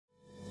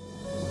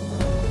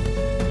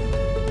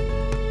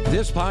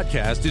This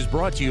podcast is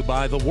brought to you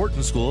by the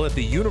Wharton School at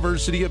the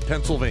University of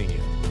Pennsylvania.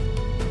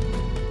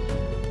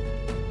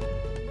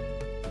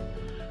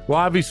 Well,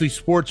 obviously,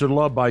 sports are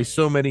loved by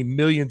so many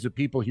millions of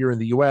people here in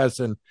the U.S.,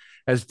 and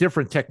as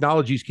different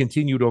technologies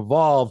continue to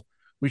evolve,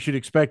 we should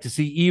expect to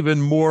see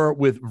even more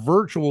with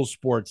virtual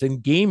sports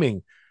and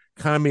gaming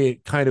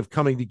kind of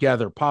coming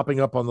together,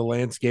 popping up on the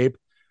landscape.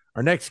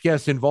 Our next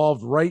guest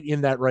involved right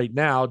in that right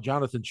now,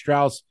 Jonathan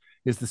Strauss,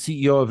 is the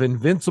CEO of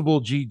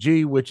Invincible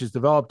GG, which has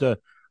developed a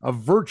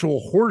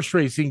virtual horse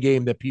racing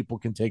game that people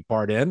can take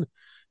part in.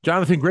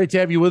 Jonathan, great to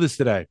have you with us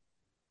today.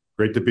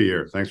 Great to be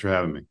here. Thanks for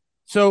having me.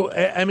 So,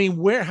 I mean,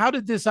 how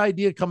did this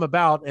idea come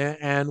about,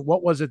 and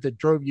what was it that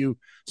drove you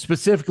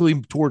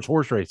specifically towards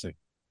horse racing?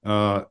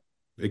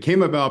 It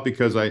came about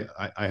because I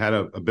had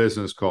a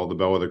business called the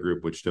Bellwether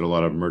Group, which did a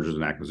lot of mergers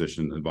and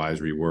acquisition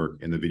advisory work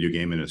in the video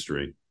game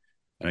industry.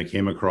 And I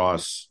came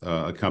across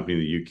a company in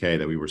the UK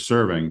that we were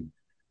serving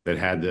that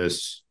had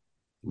this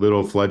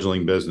little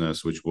fledgling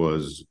business, which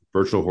was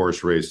virtual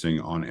horse racing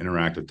on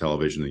interactive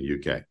television in the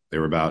UK. They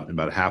were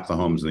about half the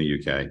homes in the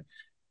UK.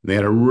 They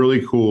had a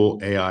really cool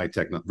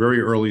very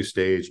early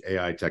stage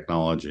AI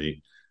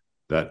technology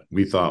that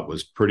we thought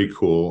was pretty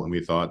cool. And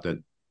we thought that,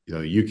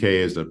 the UK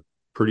is a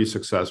pretty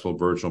successful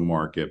virtual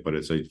market, but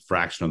it's a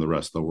fraction of the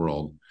rest of the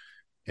world.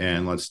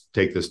 And let's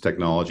take this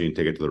technology and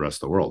take it to the rest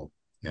of the world.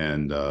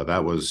 And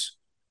that was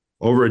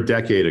over a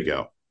decade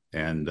ago.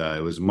 And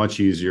it was much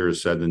easier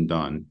said than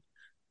done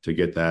to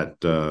get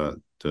that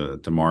to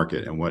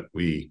market. And what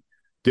we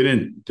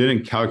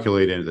didn't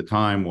calculate at the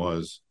time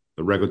was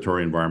the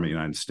regulatory environment in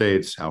the United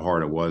States, how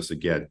hard it was to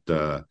get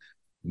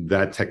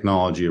that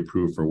technology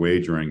approved for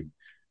wagering.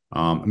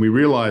 And we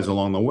realized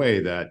along the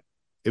way that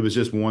it was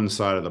just one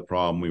side of the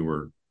problem we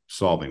were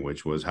solving,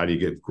 which was how do you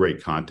get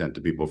great content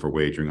to people for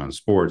wagering on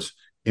sports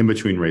in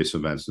between race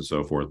events and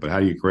so forth. But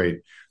how do you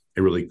create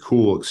a really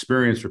cool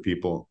experience for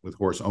people with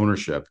horse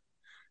ownership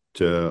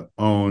to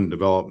own,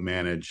 develop,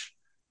 manage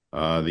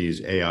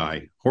these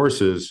AI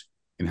horses,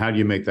 and how do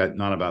you make that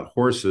not about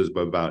horses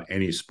but about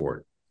any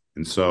sport?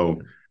 And so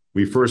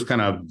we first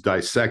kind of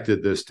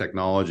dissected this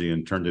technology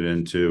and turned it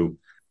into,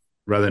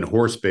 rather than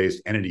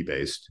horse-based,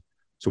 entity-based.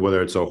 So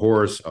whether it's a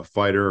horse, a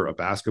fighter, a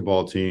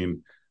basketball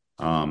team,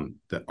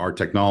 that our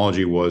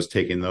technology was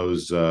taking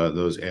those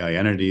AI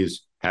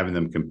entities, having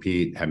them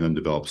compete, having them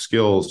develop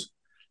skills,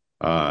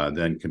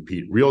 then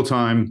compete real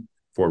time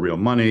for real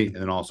money, and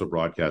then also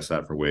broadcast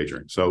that for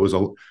wagering. So it was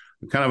a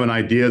kind of an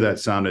idea that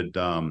sounded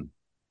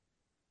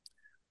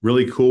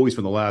really cool. We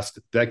spent the last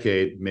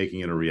decade making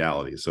it a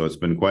reality. So it's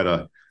been quite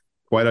a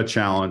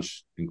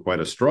challenge and quite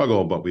a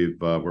struggle, but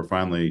we're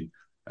finally,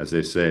 as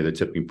they say, the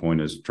tipping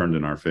point has turned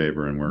in our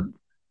favor and we're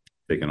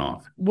taking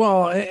off.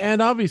 Well,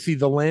 and obviously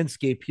the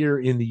landscape here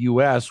in the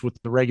U.S.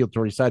 with the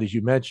regulatory side, as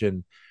you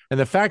mentioned, and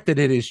the fact that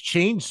it has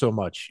changed so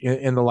much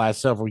in the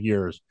last several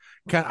years,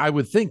 I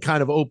would think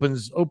kind of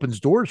opens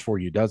doors for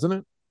you, doesn't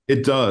it?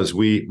 It does.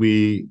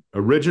 We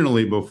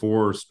originally,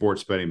 before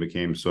sports betting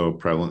became so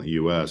prevalent in the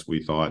U.S.,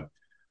 we thought,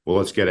 well,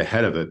 let's get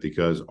ahead of it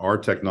because our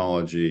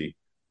technology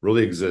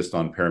really exists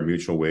on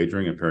pari-mutuel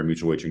wagering and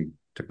pari-mutuel wagering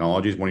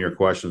technologies. One of your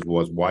questions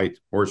was why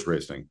horse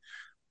racing?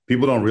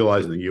 People don't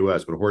realize in the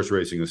U.S., but horse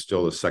racing is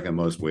still the second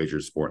most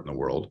wagered sport in the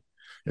world.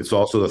 It's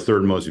also the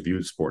third most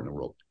viewed sport in the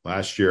world.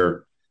 Last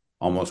year,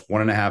 almost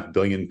 1.5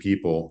 billion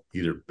people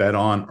either bet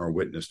on or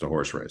witnessed a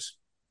horse race,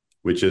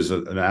 which is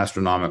an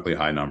astronomically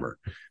high number.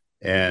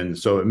 And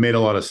so it made a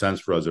lot of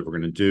sense for us if we're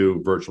going to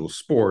do virtual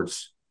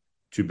sports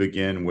to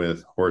begin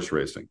with horse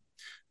racing.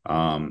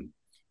 But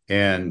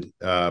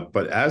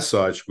as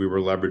such, we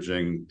were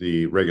leveraging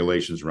the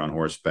regulations around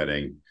horse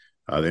betting,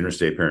 the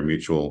interstate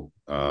pari-mutuel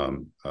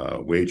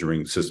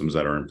wagering systems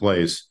that are in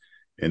place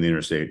in the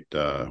Interstate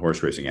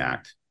Horse Racing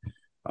Act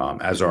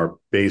as our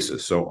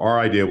basis. So our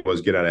idea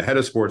was get out ahead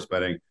of sports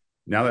betting.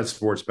 Now that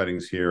sports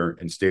betting's here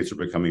and states are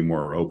becoming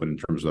more open in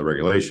terms of the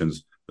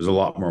regulations, there's a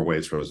lot more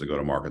ways for us to go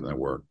to market than there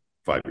were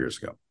 5 years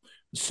ago.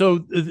 So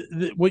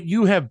what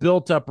you have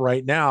built up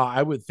right now,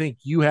 I would think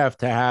you have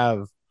to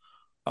have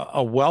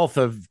a wealth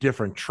of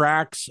different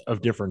tracks, of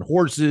different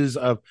horses,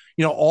 of,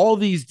 all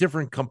these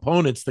different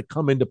components that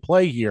come into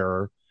play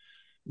here,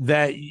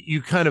 that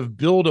you kind of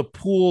build a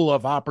pool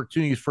of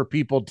opportunities for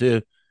people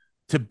to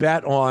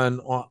bet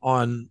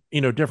on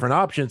different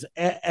options.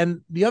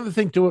 And the other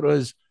thing to it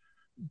was,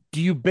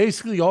 do you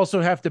basically also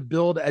have to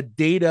build a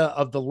data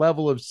of the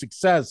level of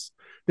success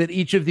that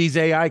each of these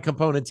AI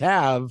components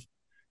have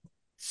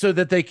so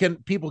that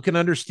people can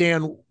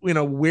understand,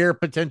 where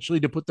potentially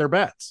to put their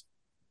bets?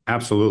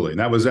 Absolutely. And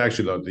that was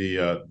actually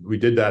we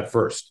did that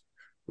first,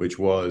 which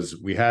was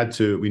we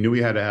knew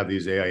we had to have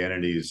these AI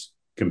entities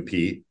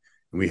compete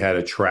and we had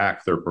to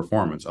track their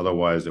performance.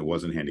 Otherwise it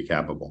wasn't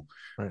handicapable.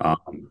 Right.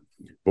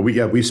 But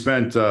we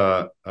spent,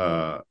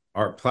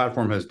 our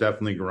platform has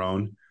definitely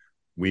grown.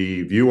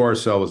 We view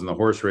ourselves in the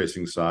horse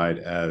racing side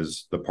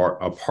as a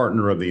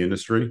partner of the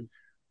industry.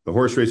 The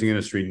horse racing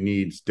industry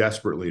needs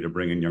desperately to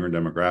bring in younger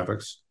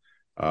demographics.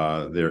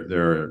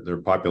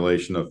 Their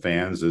population of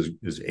fans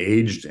is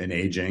aged and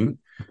aging.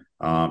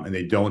 and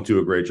they don't do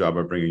a great job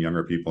of bringing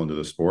younger people into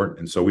the sport.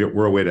 And so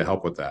we're a way to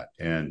help with that.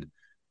 And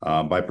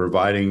by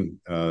providing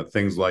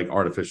things like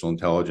artificial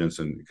intelligence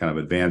and kind of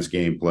advanced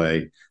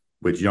gameplay,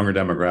 which younger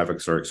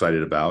demographics are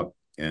excited about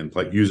and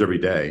use every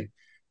day,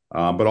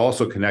 but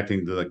also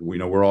connecting to, like,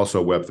 we're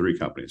also a Web3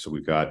 company. So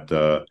we've got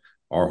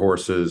our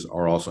horses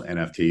are also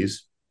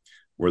NFTs.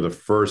 We're the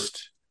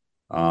first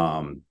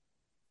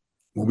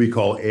what we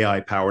call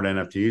AI-powered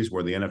NFTs,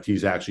 where the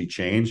NFTs actually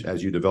change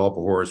as you develop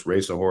a horse,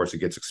 race a horse, it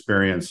gets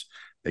experience,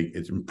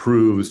 it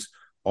improves,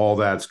 all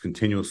that's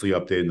continuously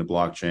updated in the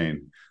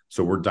blockchain.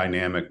 So we're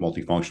dynamic,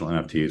 multifunctional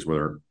NFTs,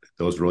 where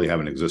those really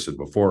haven't existed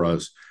before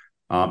us.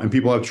 And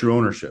people have true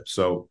ownership.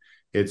 So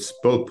it's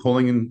both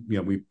pulling in,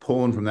 we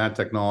pull in from that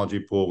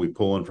technology pool, we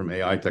pull in from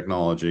AI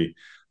technology,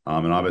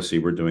 and obviously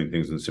we're doing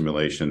things in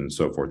simulation and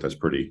so forth. That's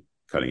pretty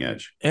cutting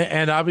edge.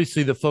 And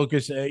obviously the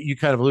focus you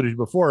kind of alluded to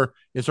before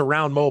is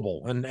around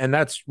mobile. And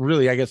that's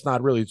really, I guess,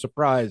 not really a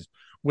surprise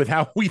with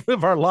how we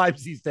live our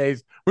lives these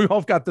days. We've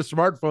all got the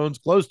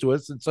smartphones close to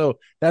us. And so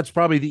that's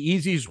probably the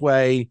easiest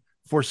way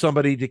for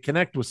somebody to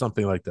connect with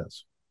something like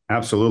this.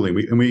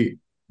 Absolutely.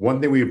 One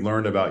thing we've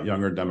learned about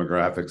younger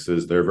demographics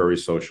is they're very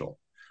social.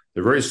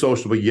 They're very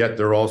social, but yet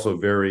they're also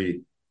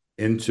very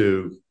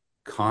into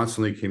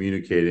constantly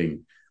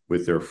communicating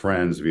with their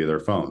friends via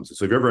their phones.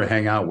 So if you ever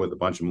hang out with a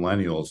bunch of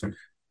millennials,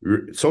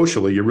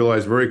 socially, you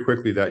realize very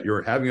quickly that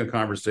you're having a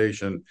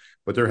conversation,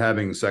 but they're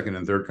having second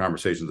and third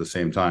conversations at the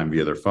same time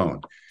via their phone.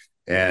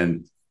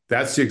 And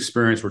that's the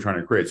experience we're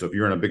trying to create. So if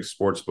you're in a big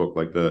sports book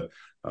like the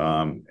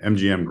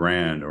MGM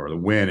Grand or the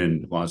Wynn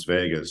in Las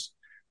Vegas,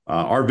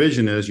 our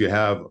vision is you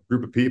have a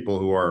group of people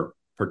who are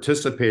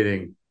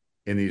participating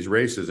in these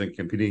races and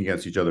competing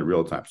against each other in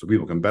real time. So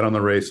people can bet on the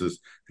races,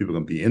 people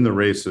can be in the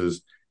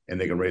races, and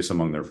they can race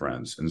among their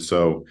friends. And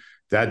so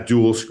that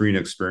dual screen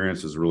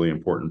experience is a really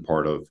important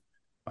part of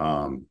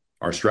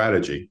our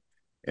strategy.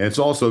 And it's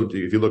also,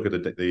 if you look at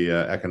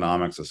the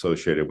economics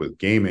associated with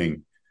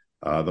gaming,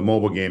 the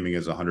mobile gaming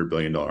is a $100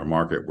 billion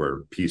market,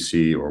 where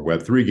PC or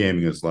Web3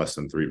 gaming is less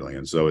than $3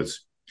 billion. So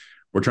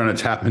we're trying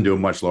to tap into a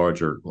much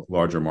larger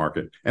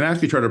market and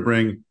actually try to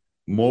bring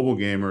mobile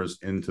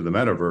gamers into the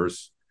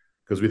metaverse,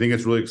 because we think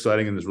it's really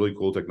exciting and there's really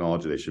cool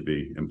technology they should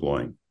be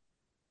employing.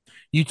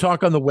 You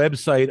talk on the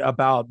website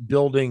about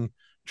building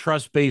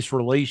trust-based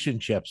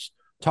relationships.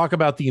 Talk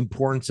about the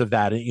importance of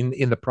that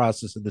in the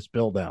process of this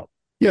build out.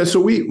 Yeah, so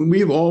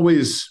we've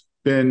always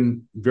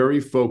been very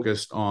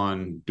focused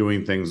on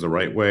doing things the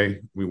right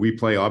way. We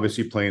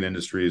obviously play in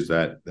industries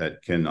that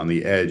can, on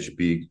the edge,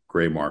 be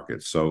gray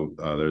markets. So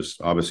there's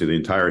obviously the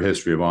entire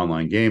history of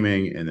online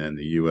gaming, and then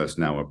the U.S.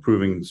 now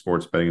approving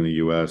sports betting in the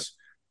U.S.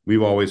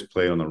 We've always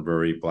played on the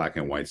very black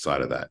and white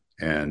side of that,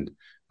 and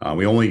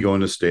we only go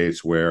into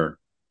states where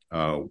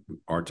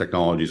our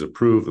technology is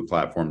approved, the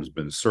platform has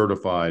been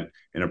certified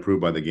and approved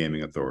by the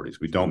gaming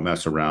authorities. We don't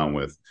mess around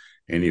with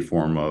any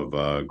form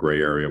of gray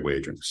area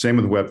wagering. Same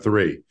with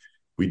Web3.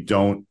 We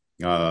don't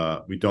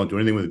do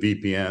anything with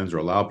VPNs or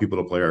allow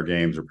people to play our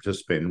games or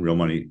participate in real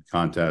money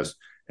contests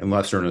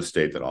unless they're in a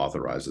state that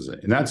authorizes it.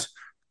 And that's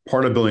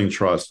part of building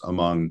trust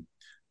among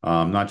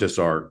not just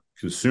our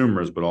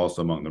consumers, but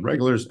also among the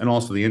regulators and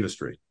also the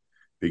industry,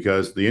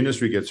 because the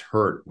industry gets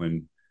hurt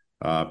when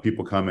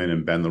people come in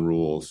and bend the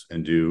rules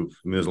and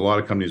there's a lot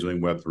of companies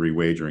doing Web3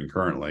 wagering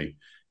currently,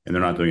 and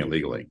they're not doing it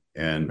legally.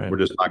 And right. We're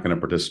just not going to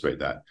participate in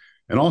that.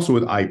 And also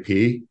with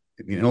IP,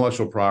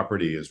 intellectual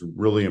property is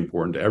really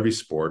important to every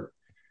sport.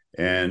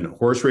 And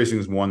horse racing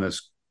is one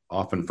that's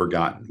often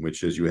forgotten,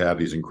 which is you have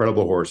these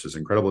incredible horses,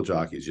 incredible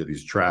jockeys, you have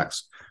these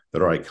tracks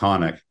that are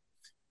iconic.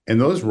 And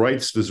those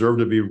rights deserve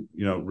to be,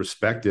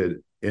 respected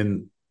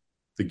in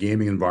the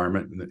gaming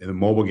environment, in the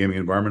mobile gaming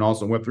environment,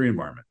 also in Web3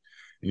 environment.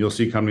 And you'll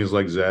see companies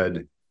like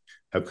Zed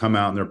have come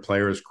out and their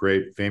players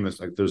create famous,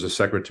 like there's a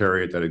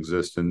secretariat that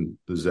exists in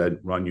the Zed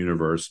run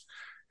universe.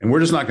 And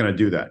we're just not going to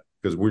do that,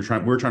 because we're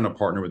trying to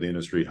partner with the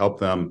industry, help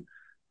them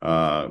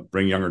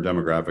bring younger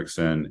demographics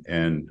in.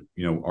 And,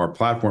 our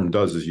platform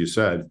does, as you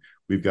said,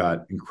 we've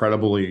got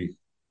incredibly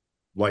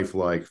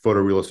lifelike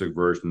photorealistic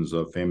versions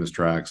of famous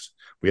tracks.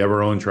 We have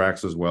our own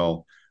tracks as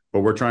well,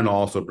 but we're trying to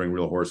also bring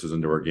real horses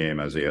into our game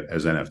as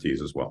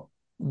NFTs as well.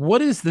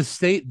 What is the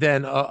state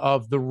then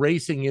of the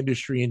racing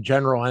industry in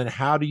general, and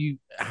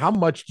how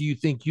much do you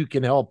think you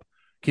can help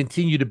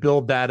continue to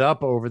build that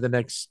up over the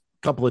next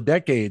couple of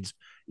decades,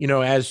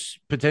 as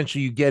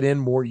potentially you get in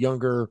more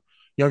younger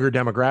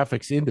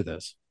demographics into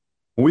this?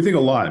 Well, we think a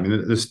lot. I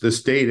mean, the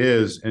state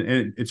is,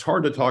 and it's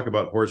hard to talk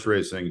about horse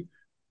racing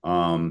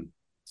in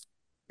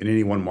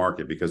any one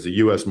market, because the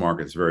U.S.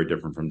 market is very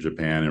different from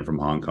Japan and from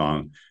Hong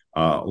Kong.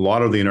 A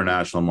lot of the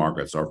international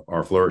markets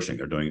are flourishing.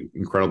 They're doing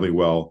incredibly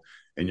well,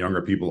 and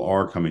younger people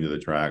are coming to the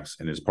tracks,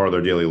 and it's part of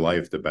their daily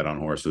life to bet on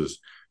horses.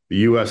 The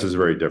U.S. is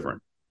very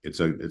different. It's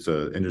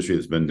a industry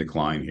that's been in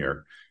decline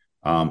here.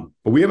 But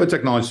we have a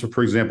technology. So,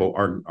 for example,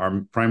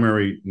 our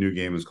primary new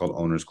game is called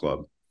Owners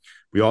Club.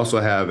 We also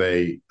have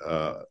an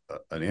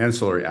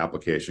ancillary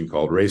application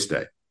called Race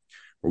Day,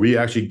 where we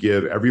actually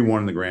give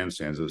everyone in the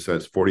grandstands that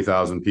says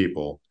 40,000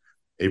 people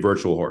a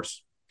virtual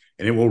horse.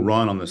 and it will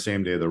run on the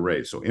same day of the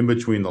race. So in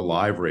between the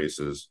live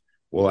races,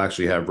 we'll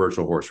actually have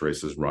virtual horse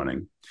races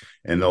running,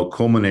 and they'll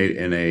culminate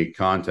in a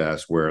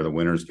contest where the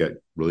winners get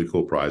really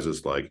cool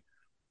prizes like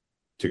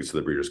tickets to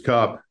the Breeders'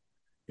 Cup,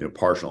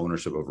 partial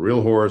ownership of a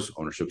real horse,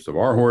 ownerships of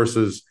our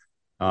horses,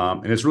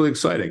 and it's really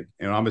exciting.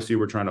 And obviously,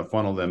 we're trying to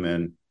funnel them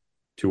in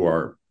to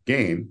our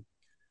game,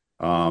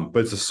 but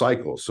it's a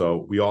cycle.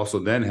 So we also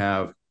then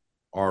have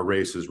our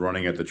races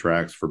running at the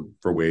tracks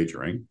for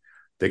wagering.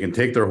 They can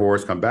take their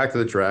horse, come back to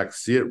the track,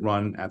 see it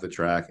run at the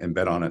track, and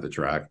bet on at the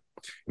track.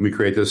 And we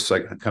create this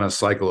kind of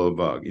cycle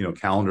of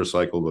calendar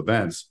cycle of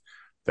events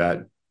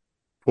that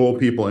pull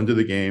people into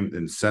the game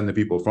and send the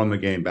people from the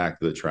game back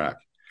to the track.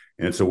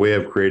 And it's a way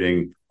of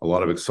creating a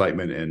lot of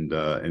excitement and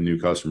new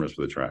customers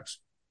for the tracks.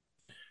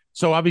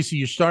 So obviously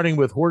you're starting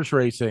with horse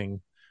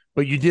racing,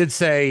 but you did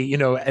say,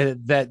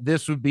 that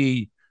this would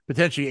be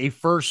potentially a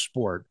first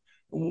sport.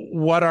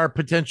 What are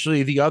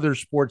potentially the other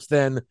sports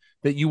then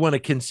that you want to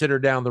consider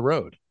down the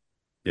road?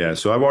 Yeah,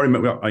 so I've already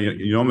met,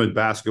 I'm a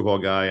basketball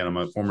guy and I'm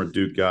a former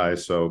Duke guy.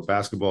 So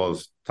basketball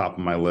is top of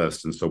my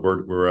list. And so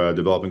we're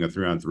developing a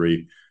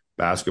 3-on-3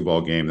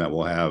 basketball game that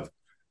will have,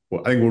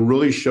 well, I think will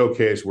really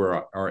showcase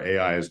where our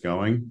AI is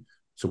going.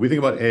 So we think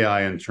about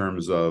AI in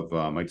terms of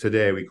like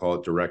today we call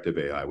it directive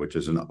AI, which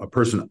is a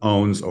person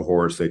owns a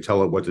horse. They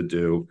tell it what to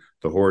do.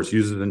 The horse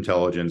uses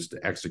intelligence to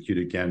execute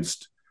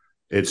against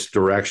its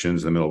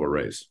directions in the middle of a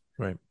race.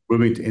 Right.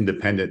 Moving to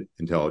independent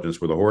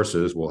intelligence, where the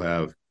horses will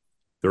have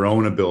their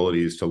own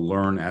abilities to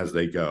learn as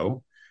they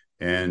go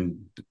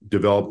and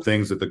develop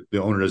things that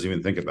the owner doesn't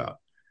even think about.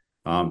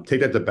 Take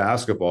that to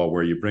basketball,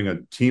 where you bring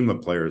a team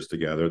of players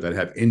together that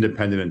have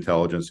independent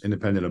intelligence,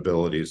 independent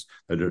abilities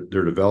that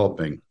they're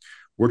developing.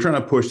 We're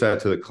trying to push that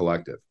to the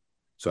collective.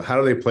 So how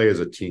do they play as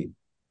a team?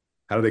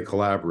 How do they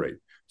collaborate?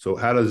 So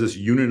how does this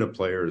unit of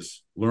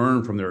players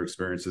learn from their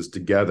experiences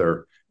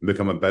together and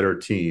become a better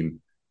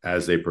team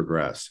as they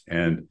progress?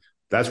 And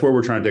that's where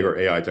we're trying to take our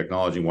AI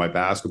technology, and why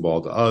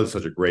basketball to us is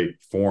such a great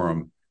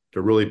forum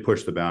to really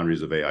push the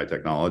boundaries of AI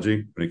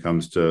technology when it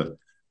comes to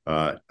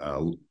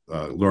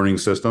learning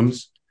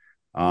systems.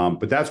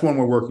 But that's one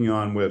we're working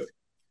on with,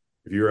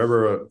 if you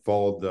ever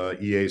followed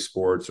the EA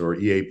Sports or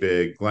EA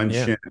Big, Glenn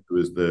Shin,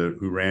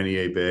 who ran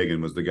EA Big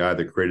and was the guy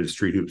that created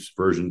Street Hoops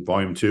version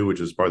Volume 2, which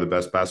is probably the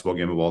best basketball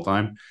game of all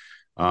time.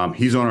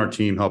 He's on our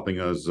team helping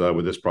us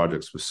with this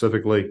project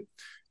specifically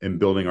in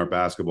building our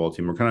basketball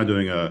team. We're kind of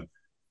doing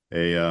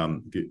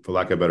for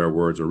lack of better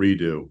words, a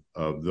redo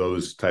of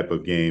those type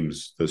of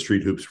games, the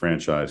Street Hoops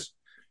franchise,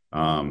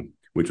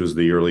 which was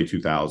the early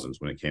 2000s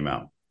when it came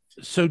out.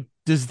 So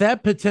does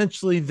that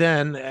potentially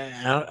then,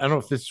 I don't know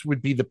if this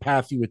would be the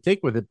path you would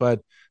take with it,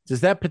 but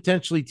does that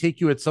potentially take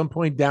you at some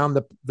point down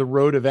the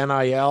road of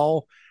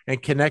NIL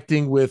and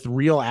connecting with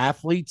real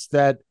athletes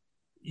that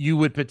you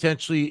would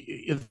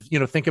potentially,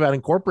 think about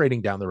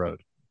incorporating down the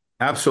road?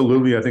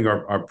 Absolutely. I think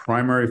our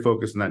primary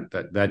focus in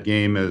that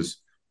game is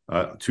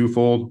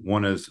twofold.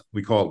 One is,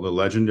 we call it the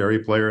legendary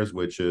players,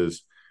 which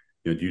is,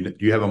 do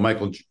you have a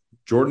Michael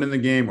Jordan in the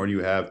game, or do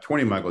you have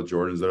 20 Michael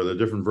Jordans that are the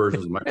different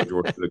versions of Michael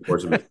Jordan through the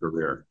course of his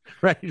career?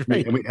 Right.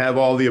 And we have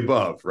all the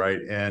above, right?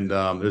 And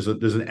there's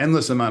an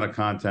endless amount of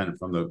content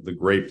from the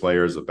great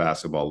players of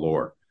basketball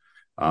lore.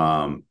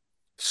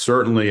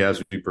 Certainly,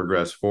 as we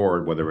progress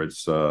forward, whether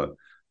it's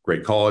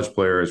great college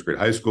players, great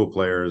high school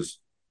players,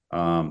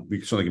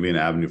 we certainly can be an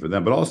avenue for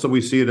them. But also,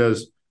 we see it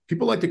as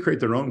people like to create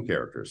their own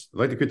characters. They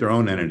like to create their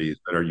own entities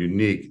that are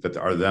unique, that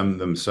are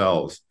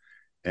themselves.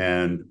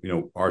 And,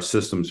 our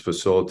systems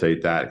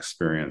facilitate that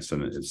experience.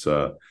 And it's,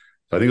 I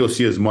think you'll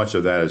see as much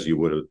of that as you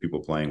would of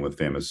people playing with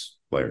famous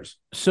players.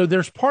 So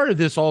there's part of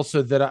this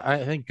also that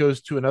I think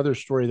goes to another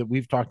story that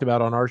we've talked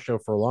about on our show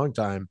for a long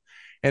time.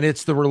 And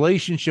it's the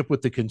relationship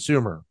with the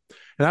consumer.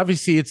 And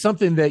obviously, it's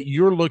something that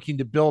you're looking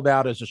to build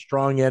out as a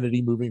strong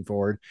entity moving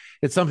forward.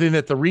 It's something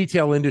that the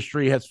retail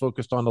industry has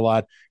focused on a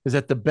lot, is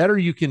that the better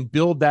you can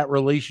build that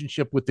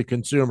relationship with the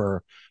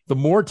consumer, the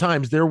more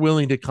times they're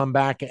willing to come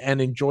back and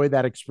enjoy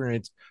that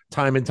experience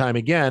time and time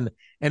again.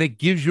 And it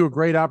gives you a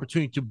great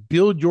opportunity to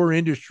build your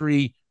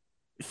industry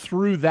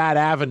through that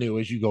avenue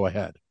as you go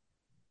ahead.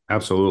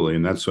 Absolutely.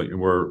 And that's what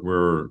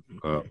we're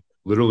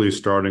literally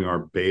starting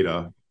our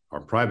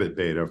private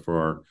beta for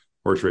our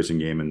horse racing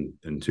game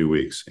in 2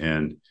 weeks.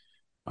 And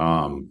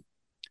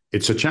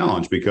it's a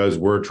challenge because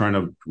we're trying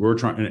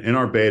in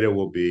our beta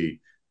will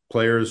be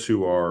players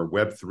who are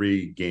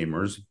Web3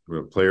 gamers,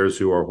 players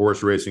who are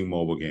horse racing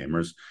mobile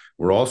gamers.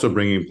 We're also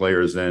bringing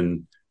players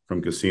in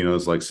from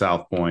casinos like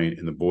South Point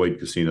and the Boyd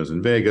casinos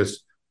in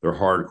Vegas. They're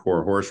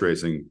hardcore horse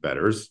racing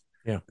bettors.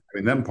 Yeah.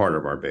 Having them part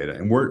of our beta.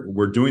 And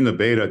we're doing the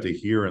beta to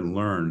hear and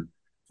learn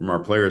from our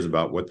players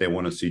about what they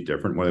want to see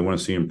different, what they want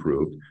to see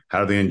improved, how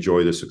do they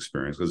enjoy this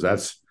experience?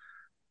 Because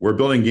we're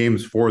building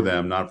games for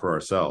them, not for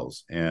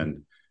ourselves.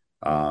 And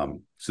so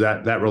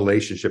that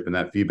relationship and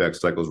that feedback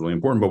cycle is really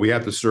important, but we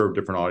have to serve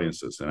different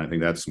audiences. And I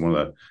think that's one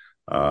of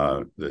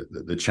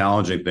the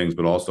challenging things,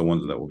 but also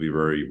ones that will be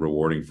very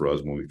rewarding for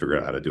us when we figure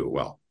out how to do it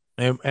well.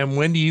 And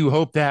when do you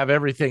hope to have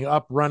everything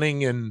up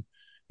running and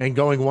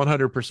going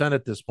 100%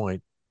 at this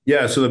point?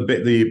 Yeah, so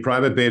the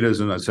private beta is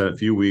in, I said, a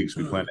few weeks.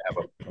 We plan to have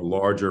a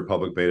larger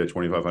public beta,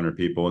 2,500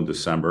 people in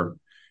December,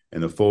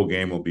 and the full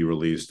game will be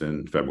released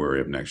in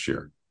February of next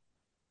year.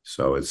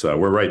 So it's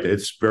we're right.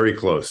 It's very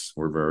close.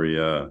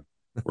 We're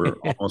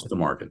almost to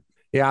market.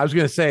 Yeah, I was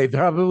going to say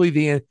probably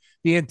the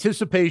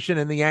anticipation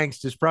and the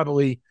angst is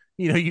probably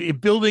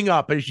building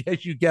up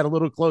as you get a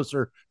little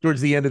closer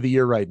towards the end of the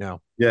year right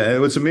now. Yeah, it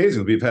was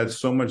amazing. We've had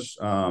so much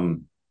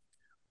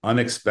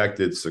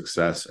unexpected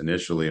success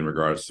initially in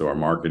regards to our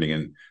marketing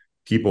and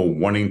people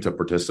wanting to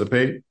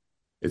participate.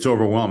 It's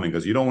overwhelming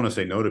because you don't want to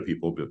say no to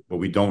people, but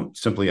we don't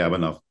simply have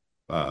enough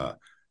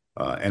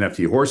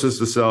NFT horses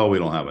to sell. We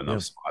don't have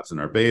enough spots in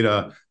our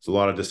beta. It's a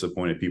lot of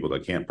disappointed people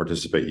that can't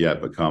participate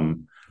yet, but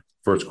come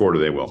first quarter,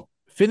 they will.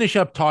 Finish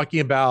up talking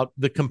about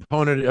the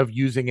component of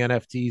using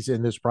NFTs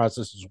in this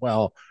process as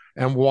well,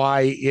 and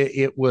why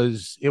it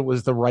was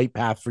the right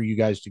path for you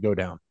guys to go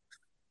down.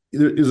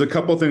 There's a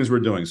couple of things we're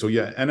doing. So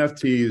yeah,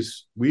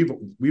 NFTs,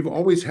 we've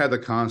always had the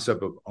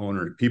concept of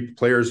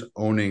players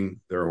owning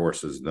their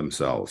horses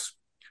themselves.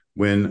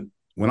 When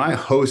I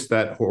host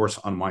that horse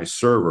on my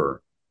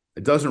server,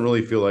 it doesn't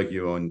really feel like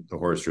you own the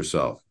horse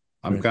yourself.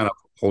 I'm kind of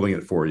holding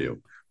it for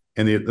you.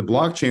 And the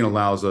blockchain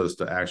allows us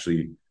to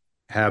actually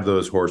have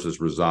those horses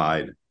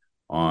reside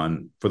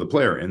for the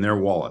player in their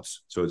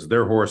wallets. So it's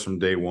their horse from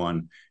day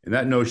one. And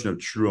that notion of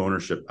true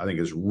ownership, I think,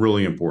 is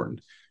really important.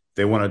 If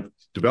they want to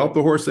develop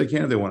the horse, they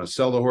can. If they want to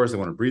sell the horse, they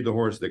want to breed the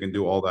horse, they can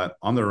do all that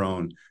on their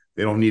own.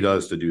 They don't need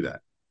us to do that.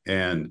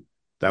 And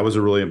that was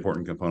a really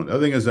important component. The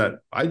other thing is that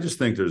I just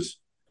think there's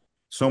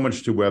so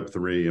much to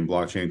Web3 and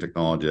blockchain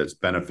technology that's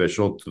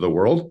beneficial to the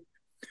world.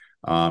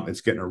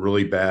 It's getting a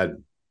really bad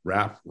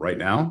rap right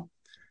now.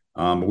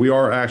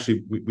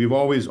 We've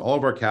always, all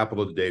of our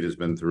capital to date has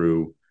been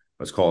through,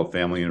 let's call it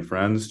family and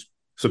friends,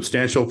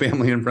 substantial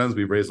family and friends.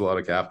 We've raised a lot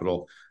of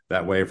capital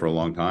that way for a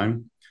long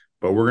time,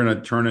 but we're going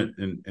to turn it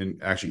and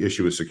actually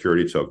issue a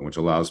security token, which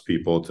allows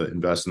people to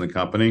invest in the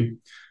company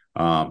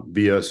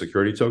via a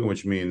security token,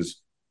 which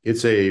means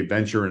it's a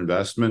venture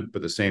investment, but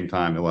at the same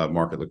time, it'll have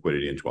market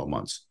liquidity in 12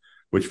 months,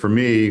 which for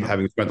me,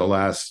 having spent the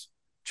last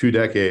 2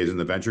 decades in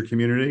the venture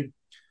community,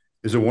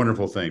 is a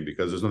wonderful thing,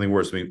 because there's nothing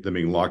worse than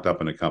being locked up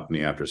in a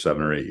company after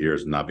 7 or 8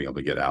 years and not being able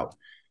to get out.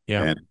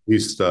 Yeah. And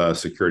these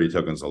security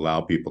tokens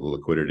allow people the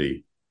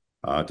liquidity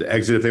to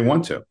exit if they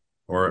want to,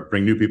 or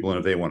bring new people in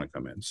if they want to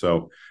come in.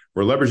 So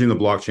we're leveraging the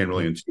blockchain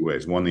really in 2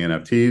 ways. One, the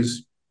NFTs,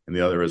 and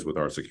the other is with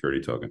our security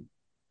token,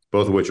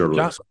 both of which are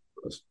really exciting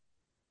for us.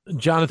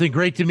 Jonathan,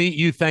 great to meet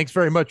you. Thanks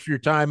very much for your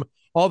time.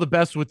 All the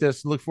best with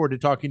this. Look forward to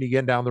talking to you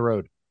again down the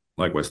road.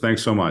 Likewise.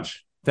 Thanks so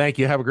much. Thank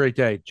you. Have a great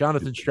day.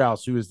 Jonathan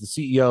Strauss, who is the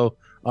CEO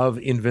of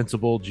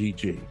Invincible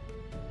GG.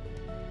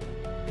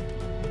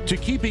 To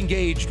keep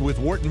engaged with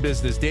Wharton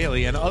Business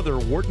Daily and other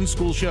Wharton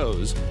School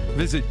shows,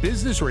 visit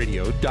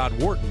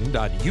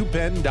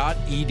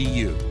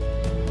businessradio.wharton.upenn.edu.